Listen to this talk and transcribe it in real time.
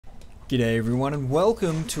G'day everyone and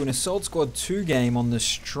welcome to an Assault Squad 2 game on the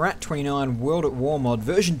Strat 29 World at War mod,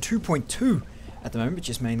 version 2.2 at the moment, but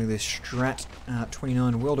just mainly the Strat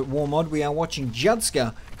 29 World at War mod. We are watching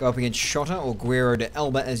Judska go up against Shota, or Guerrero de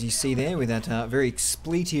Elba, as you see there, with that very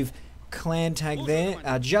expletive clan tag there.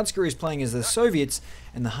 Judska is playing as the Soviets,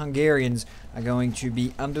 and the Hungarians are going to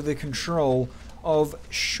be under the control of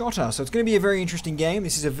Shota. So it's going to be a very interesting game.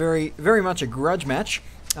 This is a very much a grudge match.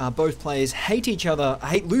 Both players hate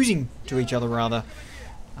losing to each other rather,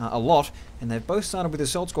 a lot, and they've both started with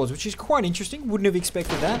assault squads, which is quite interesting. Wouldn't have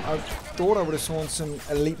expected that. I thought I would have saw some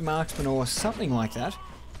elite marksmen or something like that,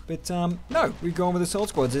 but no, we've gone with assault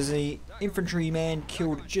squads. There's an infantryman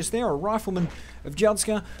killed just there, a rifleman of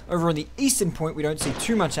Judska. Over on the eastern point, we don't see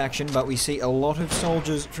too much action, but we see a lot of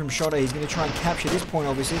soldiers from Shota. He's going to try and capture this point,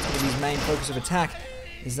 obviously. It's going to be his main focus of attack.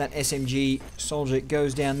 As that SMG soldier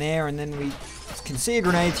goes down there, and then we can see a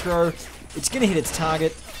grenade throw. It's going to hit its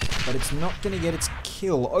target, but it's not going to get its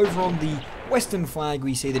kill. Over on the western flag,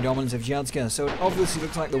 we see the dominance of Judska. So it obviously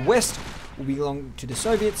looks like the west will belong to the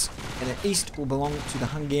Soviets, and the east will belong to the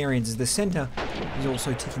Hungarians, as the center is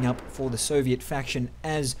also ticking up for the Soviet faction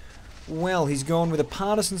as well. He's gone with a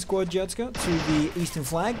partisan squad, Judska, to the eastern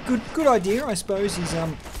flag. Good idea, I suppose.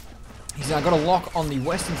 He's got a lock on the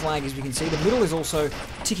western flag, as we can see. The middle is also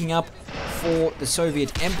ticking up for the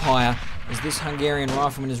Soviet Empire, as this Hungarian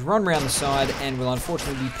rifleman has run around the side and will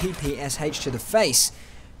unfortunately be PPSH to the face.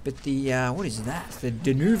 But the, what is that? The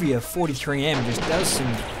Danuvia 43M just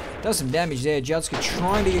does some damage there. Judska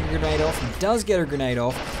trying to get a grenade off. He does get a grenade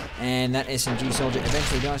off, and that SMG soldier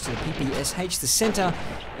eventually dies to the PPSH. The center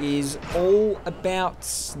is all about,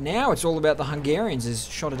 now it's all about the Hungarians, as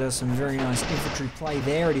Shota does some very nice infantry play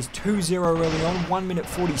there. It is 2-0 early on, 1 minute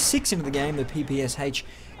 46 into the game. The PPSH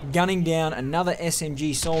gunning down another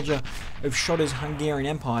SMG soldier of Shota's Hungarian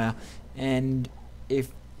Empire, and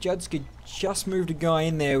if Judska just moved a guy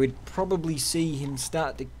in there, we'd probably see him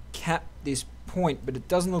start to cap this point, but it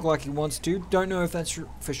doesn't look like he wants to. Don't know if that's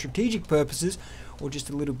for strategic purposes or just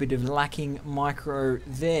a little bit of lacking micro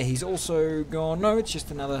there. He's also gone, no, it's just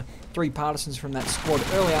another 3 partisans from that squad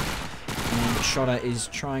earlier, and Shota is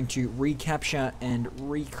trying to recapture and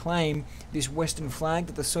reclaim this western flag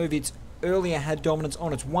that the Soviets earlier had dominance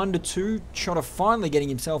on. It's 1-2. Shota finally getting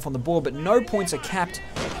himself on the board, but no points are capped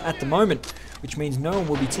at the moment, which means no one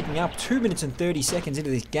will be ticking up. 2 minutes and 30 seconds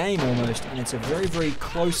into this game almost, and it's a very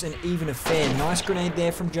close and even affair. Nice grenade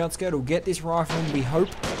there from Judska. It'll get this rifleman, we hope.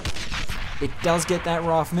 It does get that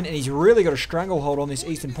rifleman, and he's really got a stranglehold on this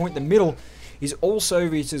eastern point. The middle is all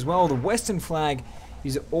Soviets as well. The western flag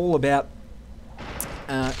is all about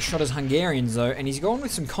Shota's Hungarians though, and he's gone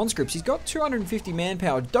with some conscripts. He's got 250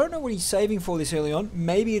 manpower. Don't know what he's saving for this early on.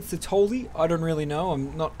 Maybe it's the Toldi. I don't really know.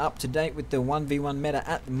 I'm not up to date with the 1v1 meta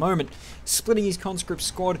at the moment. Splitting his conscript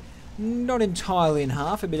squad not entirely in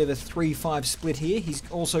half. A bit of a 3-5 split here. He's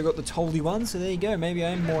also got the Toldi one, so there you go. Maybe I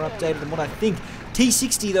am more updated than what I think.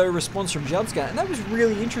 T60 though, response from Judska, and that was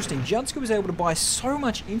really interesting. Judska was able to buy so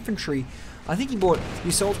much infantry. I think he bought the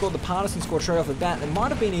assault squad, the partisan squad straight off the bat. There might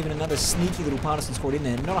have been even another sneaky little partisan squad in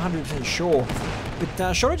there, not 100% sure.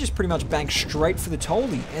 But Shota just pretty much banked straight for the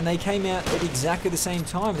Toldi, and they came out at exactly the same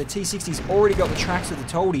time. The T60's already got the tracks of the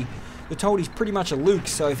Toldi. The Toldi's pretty much a Luke,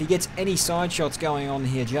 so if he gets any side shots going on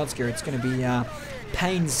here, Judska, it's going to be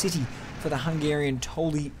Pain City for the Hungarian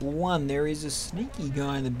Toldi 1. There is a sneaky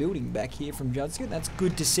guy in the building back here from Judska. That's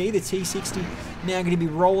good to see. The T60 now going to be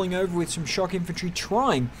rolling over with some shock infantry,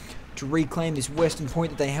 trying to reclaim this western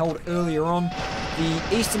point that they held earlier on. The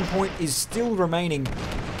eastern point is still remaining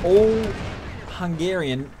all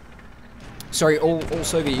Hungarian, sorry, all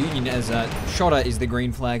Soviet Union, as Shota is the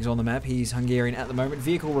green flags on the map. He's Hungarian at the moment.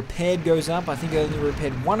 Vehicle repaired goes up. I think I only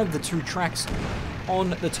repaired one of the 2 tracks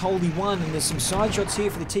on the Toldi 1, and there's some side shots here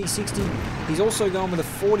for the T60. He's also going with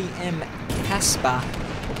a 40M Kasper,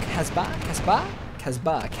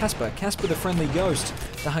 Kasper the friendly ghost,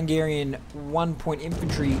 the Hungarian 1-point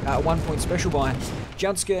infantry, 1-point special buy.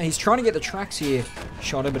 Judska, he's trying to get the tracks here,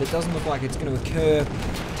 Shota, but it doesn't look like it's going to occur.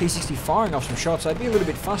 T60 firing off some shots. I'd be a little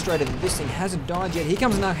bit frustrated that this thing hasn't died yet. Here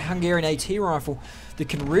comes another Hungarian AT rifle that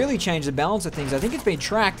can really change the balance of things. I think it's been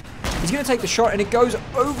tracked. He's going to take the shot, and it goes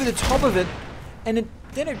over the top of it, and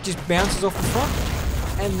then it just bounces off the front,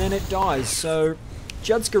 and then it dies. So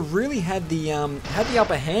Judska really had the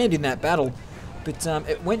upper hand in that battle. But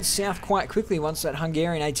it went south quite quickly once that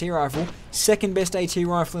Hungarian AT rifle, second best AT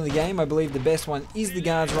rifle in the game. I believe the best one is the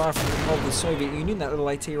Guards rifle of the Soviet Union, that little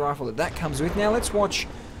AT rifle that comes with. Now let's watch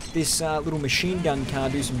this little machine gun car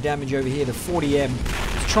do some damage over here. The 40M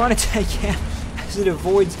is trying to take out as it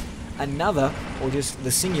avoids another, or just the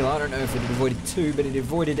singular. I don't know if it avoided 2, but it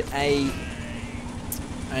avoided a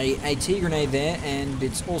a AT grenade there, and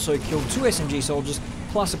it's also killed 2 SMG soldiers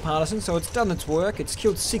plus a partisan, so it's done its work. It's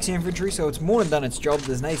killed 6 infantry, so it's more than done its job.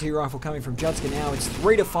 There's an AT rifle coming from Judska now. It's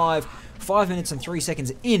 3-5, 5 minutes and 3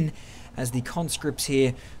 seconds in, as the conscripts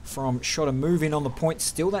here from Shotta move in on the point.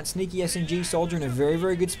 Still that sneaky SMG soldier in a very,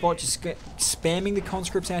 very good spot, just spamming the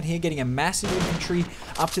conscripts out here, getting a massive infantry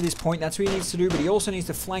up to this point. That's what he needs to do, but he also needs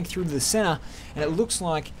to flank through to the center, and it looks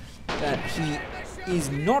like that he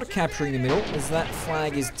is not capturing the middle, as that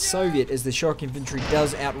flag is Soviet, as the shock infantry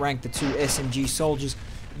does outrank the 2 SMG soldiers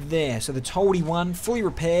there. So the Toldy 1, fully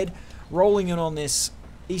repaired, rolling in on this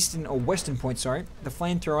eastern or western point, sorry. The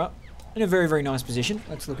flamethrower in a very, very nice position.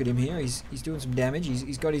 Let's look at him here. He's doing some damage.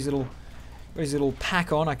 He's got his little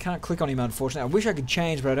pack on. I can't click on him, unfortunately. I wish I could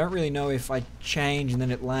change, but I don't really know if I change and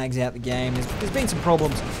then it lags out the game. There's been some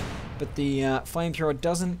problems. But the flamethrower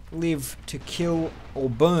doesn't live to kill or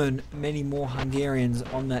burn many more Hungarians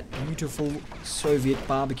on that beautiful Soviet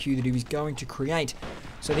barbecue that he was going to create.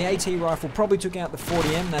 So the AT rifle probably took out the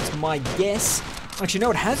 40M, that's my guess. Actually, no,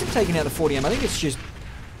 it hasn't taken out the 40M. I think it's just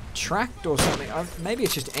tracked or something. Maybe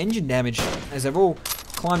it's just engine damage, as they've all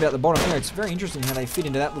climbed out the bottom there. It's very interesting how they fit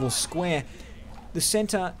into that little square. The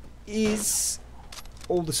center is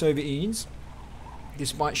all the Soviet Unions,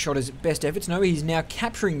 despite Shotta's best efforts. No, he's now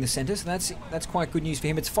capturing the center, so that's quite good news for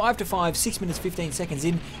him. It's 5-5, 6 minutes 15 seconds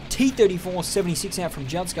in. T-34 76 out from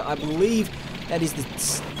Judska. I believe that is the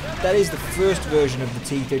first version of the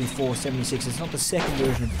T-34 76. It's not the second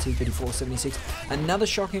version of the T-34 76. Another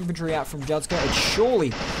shock infantry out from Judska.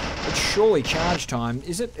 It's surely charge time,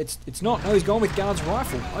 is it? It's not. No, he's gone with Guard's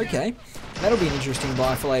rifle. Okay, that'll be an interesting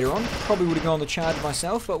buy for later on. Probably would have gone the charge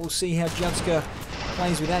myself, but we'll see how Judska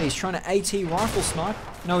plays with that. He's trying to AT rifle snipe.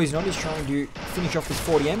 No, he's not. He's trying to finish off this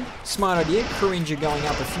 40M. Smart idea. Crew injure going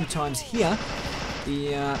up a few times here.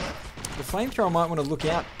 The flamethrower might want to look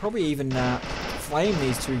out. Probably even flame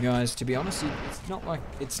these 2 guys, to be honest.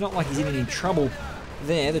 It's not like he's in any trouble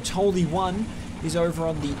there. The Toldy 1 is over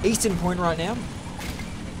on the eastern point right now,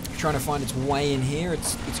 trying to find its way in here.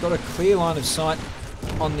 It's got a clear line of sight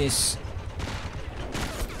on this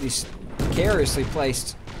precariously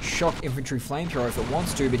placed shock infantry flamethrower if it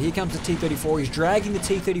wants to, but here comes the T-34. He's dragging the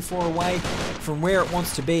T-34 away from where it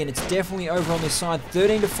wants to be, and it's definitely over on this side.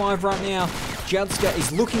 13-5 right now. Judska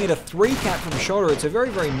is looking at a 3-cap from Shotta. It's a very,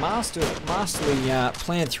 very masterly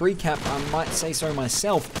planned 3-cap, I might say so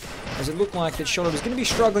myself, as it looked like that Shotta was going to be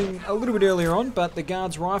struggling a little bit earlier on, but the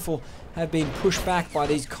Guards rifle have been pushed back by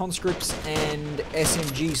these conscripts and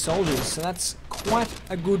SMG soldiers, so that's quite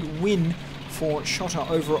a good win for Shotta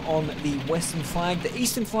over on the western flag. The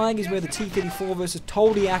eastern flag is where the T-34 versus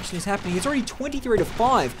Toldy action is happening. It's already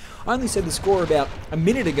 23-5. I only said the score about a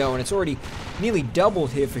minute ago, and it's already nearly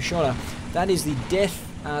doubled here for Shotta. That is the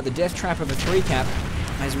death trap of a 3-cap,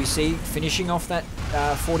 as we see, finishing off that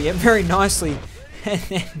 40M very nicely. And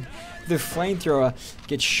then the flamethrower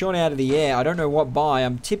gets shot out of the air. I don't know what by.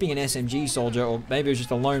 I'm tipping an SMG soldier, or maybe it was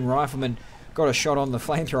just a lone rifleman got a shot on the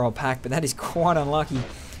flamethrower pack, but that is quite unlucky.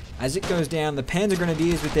 As it goes down, the Panzer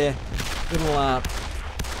Grenadiers with their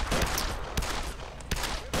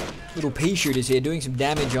little pea shooters here doing some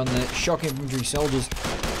damage on the shock infantry soldiers.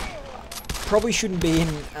 Probably shouldn't be in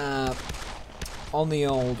on the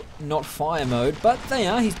old not fire mode, but they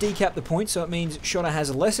are. He's decapped the point, so it means Shotta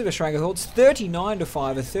has less of a stranglehold. It's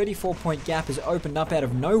 39-5. A 34-point gap has opened up out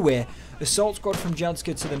of nowhere. Assault squad from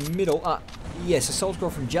Judska to the middle. Yes, assault squad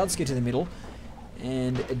from Judska to the middle.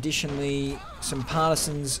 And additionally, some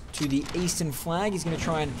partisans to the eastern flag. He's going to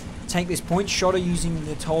try and take this point. Shotta using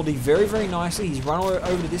the Toldy very, very nicely. He's run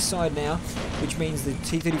over to this side now, which means the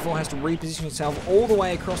T-34 has to reposition itself all the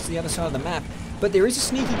way across to the other side of the map. But there is a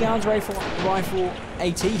sneaky Guards rifle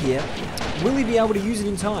AT here. Will he be able to use it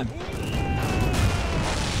in time?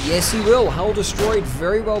 Yes, he will. Hull destroyed.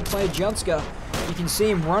 Very well played, Judska. You can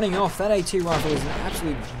see him running off. That AT rifle is an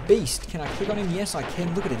absolute beast. Can I click on him? Yes, I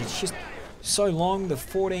can. Look at it. It's just so long. The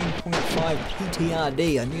 14.5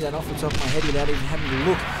 PTRD. I knew that off the top of my head without even having to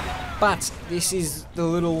look. But this is the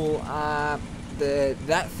little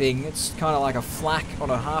that thing. It's kind of like a flak on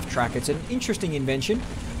a half track. It's an interesting invention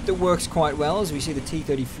that works quite well, as we see the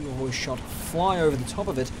T-34 shot fly over the top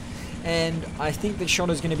of it. And I think that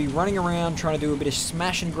Shotta's going to be running around trying to do a bit of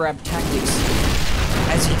smash and grab tactics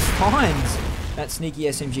as he finds that sneaky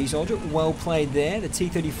SMG soldier. Well played there. The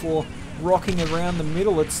T-34 rocking around the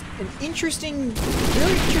middle. It's an interesting,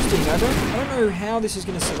 very interesting. I don't know how this is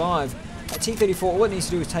going to survive. T-34, all it needs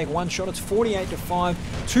to do is take one shot. It's 48-5.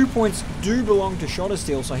 2 points do belong to Shotta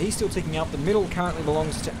still, so he's still ticking up. The middle currently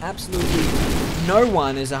belongs to absolutely no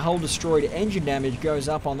one, as a hull destroyed. Engine damage goes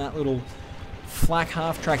up on that little flak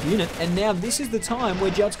half-track unit. And now this is the time where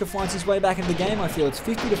Judska finds his way back into the game, I feel. It's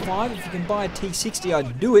 50-5. If you can buy a T60,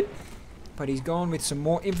 I'd do it. But he's gone with some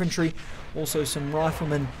more infantry. Also some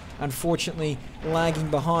riflemen, unfortunately, lagging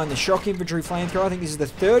behind. The shock infantry flamethrower, I think this is the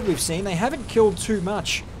third we've seen. They haven't killed too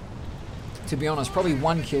much, to be honest. Probably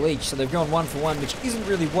 1 kill each. So they've gone 1 for 1, which isn't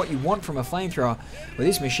really what you want from a flamethrower. But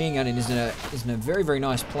this machine gun is in a very, very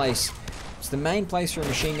nice place. It's the main place for a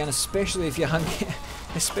machine gun, especially if you're hungry,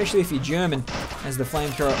 especially if you're German, as the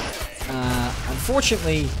flamethrower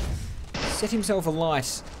unfortunately set himself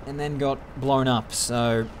alight and then got blown up.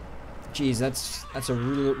 So, geez, that's a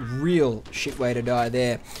real shit way to die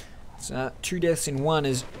there. So 2 deaths in 1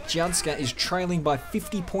 as Judska is trailing by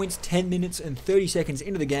 50 points, 10 minutes and 30 seconds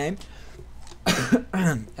into the game.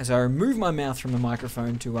 As I remove my mouth from the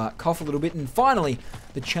microphone to cough a little bit, and finally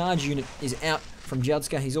the charge unit is out from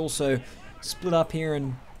Judska. He's also split up here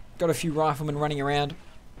and got a few riflemen running around.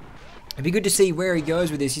 It'd be good to see where he goes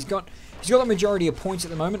with this. He's got the majority of points at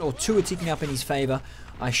the moment, or 2 are ticking up in his favour,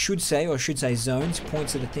 I should say, or I should say zones.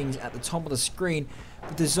 Points are the things at the top of the screen.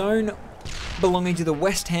 But the zone belonging to the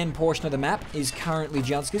west-hand portion of the map is currently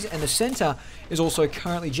Judska's, and the centre is also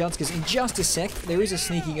currently Judska's. In just a sec, there is a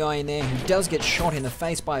sneaky guy in there who does get shot in the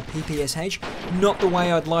face by a PPSH. Not the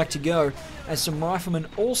way I'd like to go, as some riflemen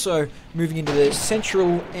also moving into the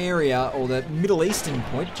central area, or the Middle Eastern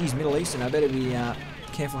point. Geez, Middle Eastern, I better be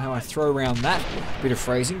careful how I throw around that bit of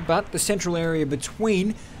phrasing, but the central area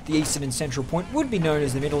between the eastern and central point would be known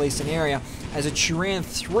as the Middle Eastern area, as a Turan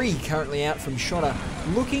 3 currently out from Shotta,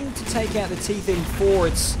 looking to take out the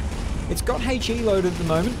T-34. It's got HE loaded at the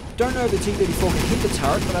moment. Don't know if the T-34 can hit the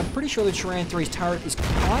turret, but I'm pretty sure the Turan 3's turret is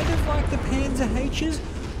kind of like the Panzer H's.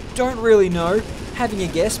 Don't really know, having a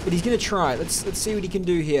guess, but he's going to try it. Let's see what he can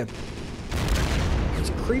do here. He's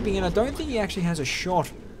creeping in. I don't think he actually has a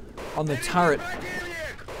shot on the turret.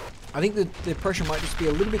 I think the pressure might just be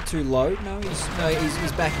a little bit too low. No,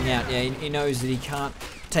 he's backing out. Yeah, he knows that he can't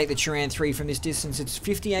take the Turan 3 from this distance. It's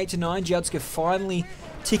 58-9. Judska finally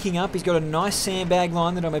ticking up. He's got a nice sandbag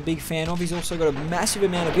line that I'm a big fan of. He's also got a massive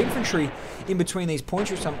amount of infantry in between these points,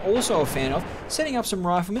 which I'm also a fan of. Setting up some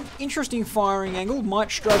riflemen. Interesting firing angle. Might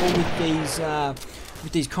struggle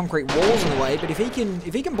with these concrete walls in the way, but if he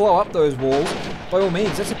can blow up those walls, by all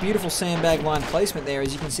means, that's a beautiful sandbag line placement there.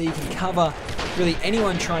 As you can see, he can cover really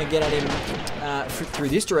anyone trying to get at him through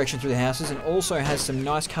this direction through the houses, and also has some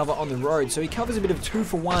nice cover on the road. So he covers a bit of 2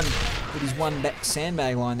 for 1 with his one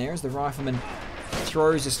sandbag line there, as the rifleman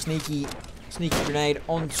throws a sneaky grenade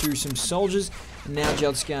onto some soldiers. And now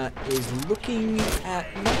Judska is looking at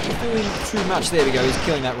not doing too much. There we go, he's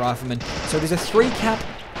killing that rifleman. So there's a 3 cap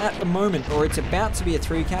at the moment, or it's about to be a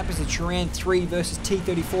 3 cap, as the Turan 3 versus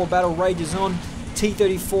T-34 battle rages on.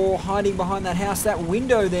 T-34 hiding behind that house. That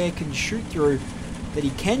window there can shoot through, that he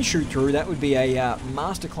can shoot through. That would be a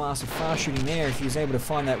masterclass of fast shooting there if he was able to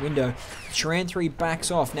find that window. Turan 3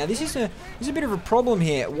 backs off. Now this is a bit of a problem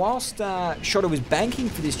here. Whilst Shotta was banking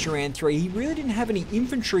for this Turan 3, he really didn't have any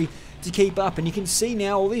infantry to keep up, and you can see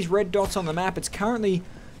now all these red dots on the map. It's currently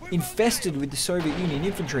infested with the Soviet Union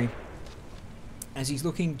infantry, as he's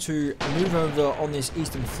looking to move over on this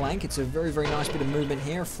eastern flank. It's a very, very nice bit of movement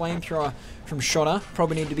here. A flamethrower from Shotta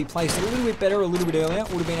probably needed to be placed a little bit better, a little bit earlier.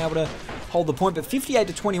 Would have been able to hold the point, but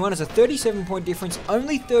 58-21 is a 37-point difference,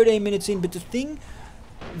 only 13 minutes in. But the thing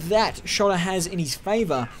that Shotta has in his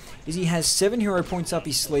favour is he has 7 hero points up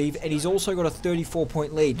his sleeve, and he's also got a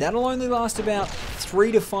 34-point lead. That'll only last about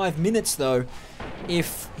 3 to 5 minutes, though,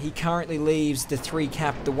 if he currently leaves the 3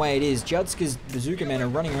 cap the way it is. Judska's bazooka men are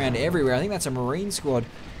running around everywhere. I think that's a Marine squad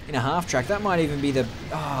in a half-track. That might even be the,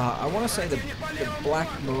 I want to say the Black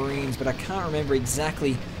Marines, but I can't remember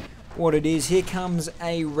exactly what it is. Here comes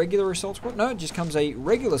a regular assault squad. No, it just comes a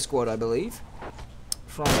regular squad, I believe,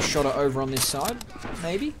 from Shotta over on this side,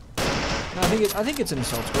 maybe. No, I think it's an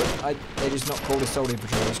assault squad. They're just not called assault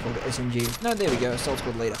infantry, they're just called SMG. No, there we go, assault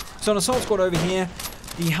squad leader. So an assault squad over here.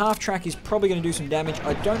 The half track is probably going to do some damage.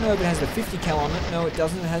 I don't know if it has the 50 cal on it. No, it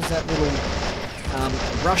doesn't. It has that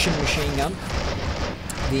little Russian machine gun.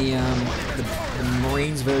 The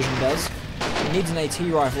Marines version does. He needs an AT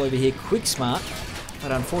rifle over here, quick smart,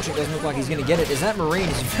 but unfortunately it doesn't look like he's going to get it, as that Marine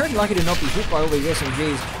is very lucky to not be hit by all these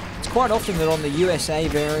SMGs. It's quite often that on the USA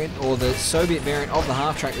variant or the Soviet variant of the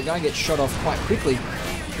half-track, the guy gets shot off quite quickly.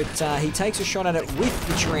 But he takes a shot at it with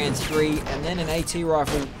the Turan 3, and then an AT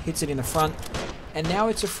rifle hits it in the front, and now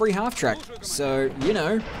it's a free half-track. So, you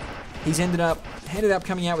know, he's ended up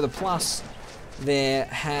coming out with a plus. There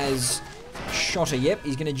has Shotta, yep,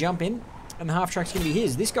 he's going to jump in, and the half-track's going to be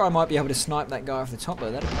his. This guy might be able to snipe that guy off the top,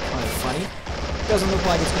 though. That'd be kind of funny. Doesn't look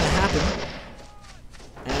like it's going to happen.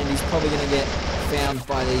 And he's probably going to get found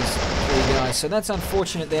by these three guys. So that's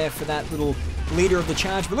unfortunate there for that little leader of the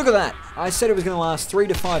charge. But look at that. I said it was going to last 3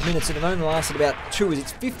 to 5 minutes, and it only lasted about 2. As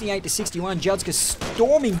it's 58 to 61. Judska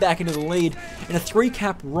storming back into the lead. And a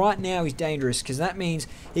 3-cap right now is dangerous, because that means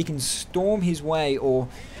he can storm his way, or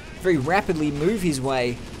very rapidly move his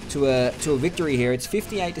way to a victory here. It's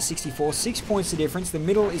 58 to 64, 6 points the difference. The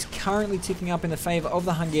middle is currently ticking up in the favour of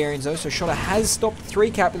the Hungarians though, so Shota has stopped the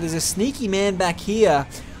 3-cap, but there's a sneaky man back here.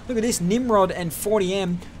 Look at this, Nimrod and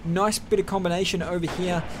 40M. Nice bit of combination over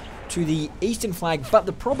here to the eastern flag, but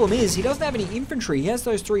the problem is he doesn't have any infantry. He has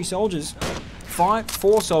those 3 soldiers,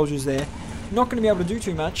 4 soldiers there. Not going to be able to do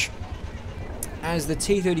too much. As the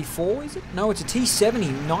T-34, is it? No, it's a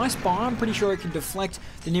T-70. Nice buy. I'm pretty sure it can deflect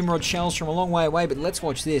the Nimrod shells from a long way away, but let's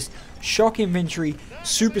watch this. Shock infantry,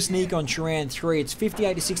 super sneak on Chiran 3. It's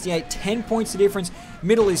 58 to 68, 10 points the difference.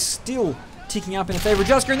 Middle is still ticking up in the favour of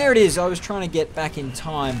Judska, and there it is. I was trying to get back in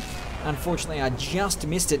time. Unfortunately, I just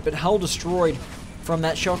missed it, but hull destroyed from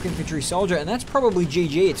that shock infantry soldier, and that's probably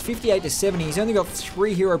GG. It's 58 to 70. He's only got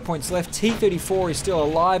 3 hero points left. T-34 is still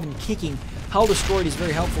alive and kicking. Hull destroyed is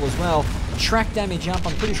very helpful as well. Track damage up.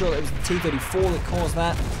 I'm pretty sure it was the T-34 that caused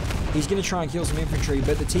that. He's going to try and kill some infantry,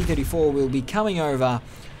 but the T-34 will be coming over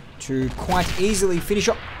to quite easily finish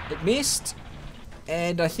up. It missed,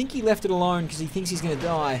 and I think he left it alone because he thinks he's going to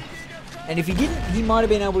die. And if he didn't, he might have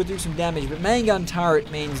been able to do some damage, but main gun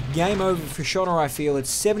turret means game over for Shota, I feel. It's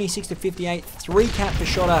 76 to 58, 3-cap for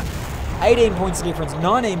Shota. 18 points of difference,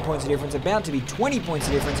 19 points of difference, about to be 20 points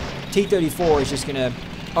of difference. T-34 is just going to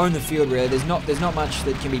own the field, really. There's not much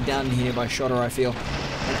that can be done here by Shota, I feel.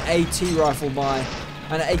 An AT rifle by,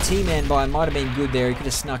 an AT man by might have been good there. He could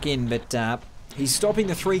have snuck in, but he's stopping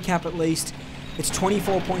the 3-cap at least. It's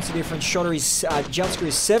 24 points of difference. Shota is, Judska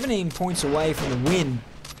is 17 points away from the win.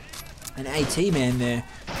 An AT man there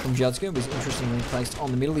from Judska was interestingly placed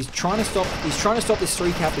on the middle. He's trying to stop this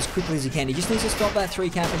 3-cap as quickly as he can. He just needs to stop that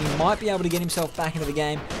 3-cap, and he might be able to get himself back into the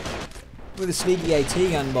game with a sneaky AT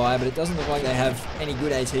gun by, but it doesn't look like they have any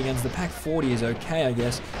good AT guns. The Pack 40 is okay, I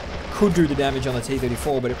guess. Could do the damage on the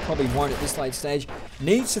T-34, but it probably won't at this late stage.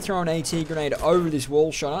 Needs to throw an AT grenade over this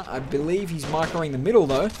wall Shota. I believe he's microing the middle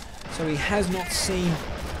though, so he has not seen.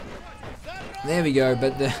 There we go,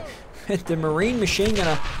 but the Marine machine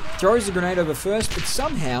gunner throws the grenade over first, but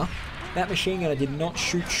somehow that machine gunner did not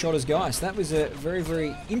shoot Shota's guy. So that was a very,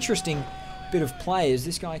 very interesting bit of play, as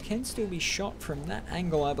this guy can still be shot from that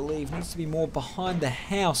angle, I believe. Needs to be more behind the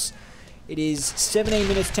house. It is 17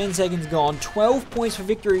 minutes, 10 seconds gone. 12 points for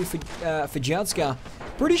victory for Judska.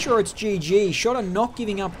 Pretty sure it's GG. Shota not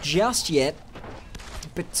giving up just yet,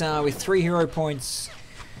 but with 3 hero points,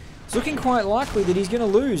 it's looking quite likely that he's going to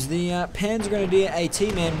lose. The Panzer Grenadier AT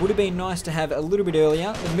man would have been nice to have a little bit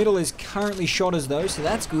earlier. The middle is currently Shota's though, so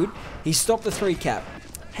that's good. He stopped the 3-cap.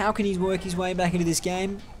 How can he work his way back into this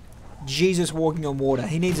game? Jesus walking on water.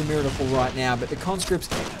 He needs a miracle right now, but the conscripts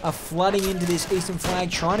are flooding into this eastern flag,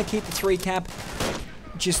 trying to keep the 3-cap.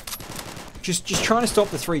 Just trying to stop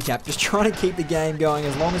the 3-cap. Just trying to keep the game going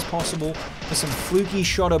as long as possible for some fluky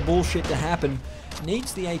Shota bullshit to happen.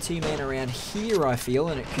 Needs the AT man around here, I feel,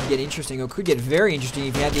 and it could get interesting, or could get very interesting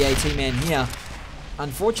if he had the AT man here.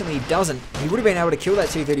 Unfortunately, he doesn't. He would have been able to kill that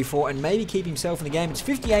T-34 and maybe keep himself in the game. It's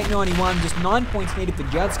 58-91, just 9 points needed for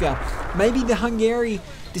Judska. Maybe the Hungary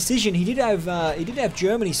decision. He did have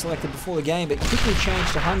Germany selected before the game, but quickly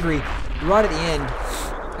changed to Hungary right at the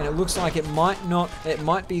end. And it looks like it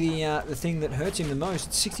might be the thing that hurts him the most.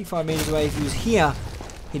 It's 65 meters away. If he was here,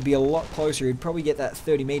 he'd be a lot closer. He'd probably get that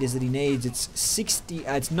 30 meters that he needs.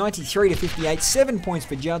 It's 93 to 58, 7 points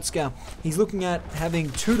for Judska. He's looking at having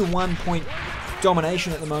 2 to 1 point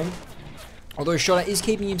domination at the moment. Although Shota is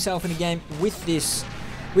keeping himself in the game with this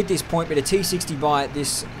point, but a T-60 buy at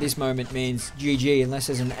this moment means GG, unless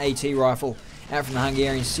there's an AT rifle out from the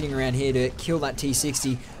Hungarians sitting around here to kill that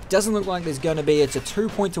T-60. Doesn't look like there's going to be. It's a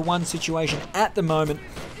 2-point-to-1 situation at the moment.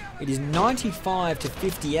 It is 95 to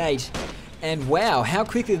 58. And wow, how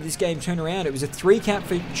quickly did this game turn around? It was a 3-cap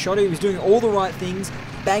for Shota. He was doing all the right things,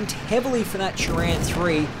 banked heavily for that Chiran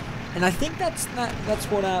 3. And I think that's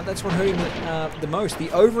what hurt him the most. The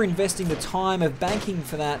over-investing the time of banking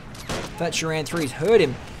for that Chiran 3 has hurt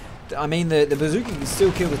him. I mean, the bazooka can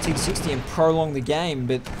still kill the T-60 and prolong the game,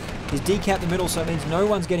 but he's decapped the middle, so it means no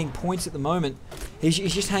one's getting points at the moment. He's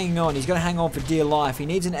just hanging on. He's got to hang on for dear life. He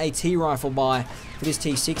needs an AT rifle buy for this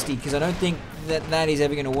T-60, because I don't think that is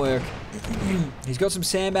ever going to work. He's got some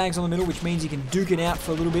sandbags on the middle, which means he can duke it out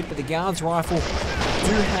for a little bit, but the guard's rifle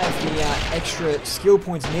do have the extra skill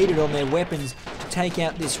points needed on their weapons to take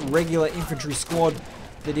out this regular infantry squad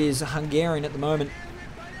that is Hungarian at the moment.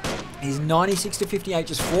 He's 96 to 58,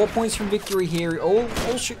 just 4 points from victory here. All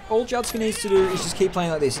Judska needs to do is just keep playing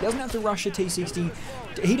like this. He doesn't have to rush a T60.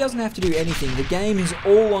 He doesn't have to do anything. The game is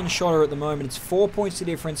all on Shotter at the moment. It's 4 points to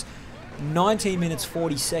difference. 19 minutes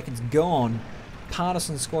 40 seconds gone.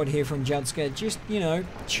 Partisan squad here from Judska, just, you know,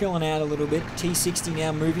 chilling out a little bit. T60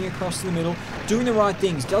 now moving across to the middle, doing the right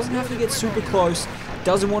things. Doesn't have to get super close.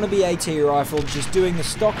 Doesn't want to be AT rifled. Just doing the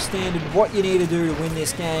stock standard, what you need to do to win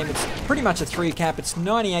this game. It's pretty much a 3 cap. It's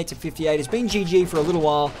 98 to 58. It's been GG for a little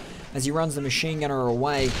while as he runs the machine gunner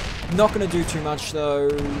away. Not going to do too much though.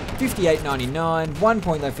 58.99. 1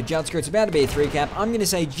 point though for Judska. It's about to be a 3 cap. I'm going to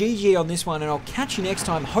say GG on this one, and I'll catch you next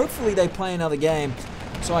time. Hopefully they play another game,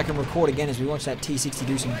 so I can record again as we watch that T60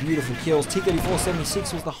 do some beautiful kills.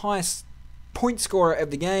 T34.76 was the highest point scorer of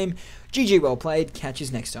the game. GG, well played. Catch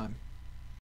us next time.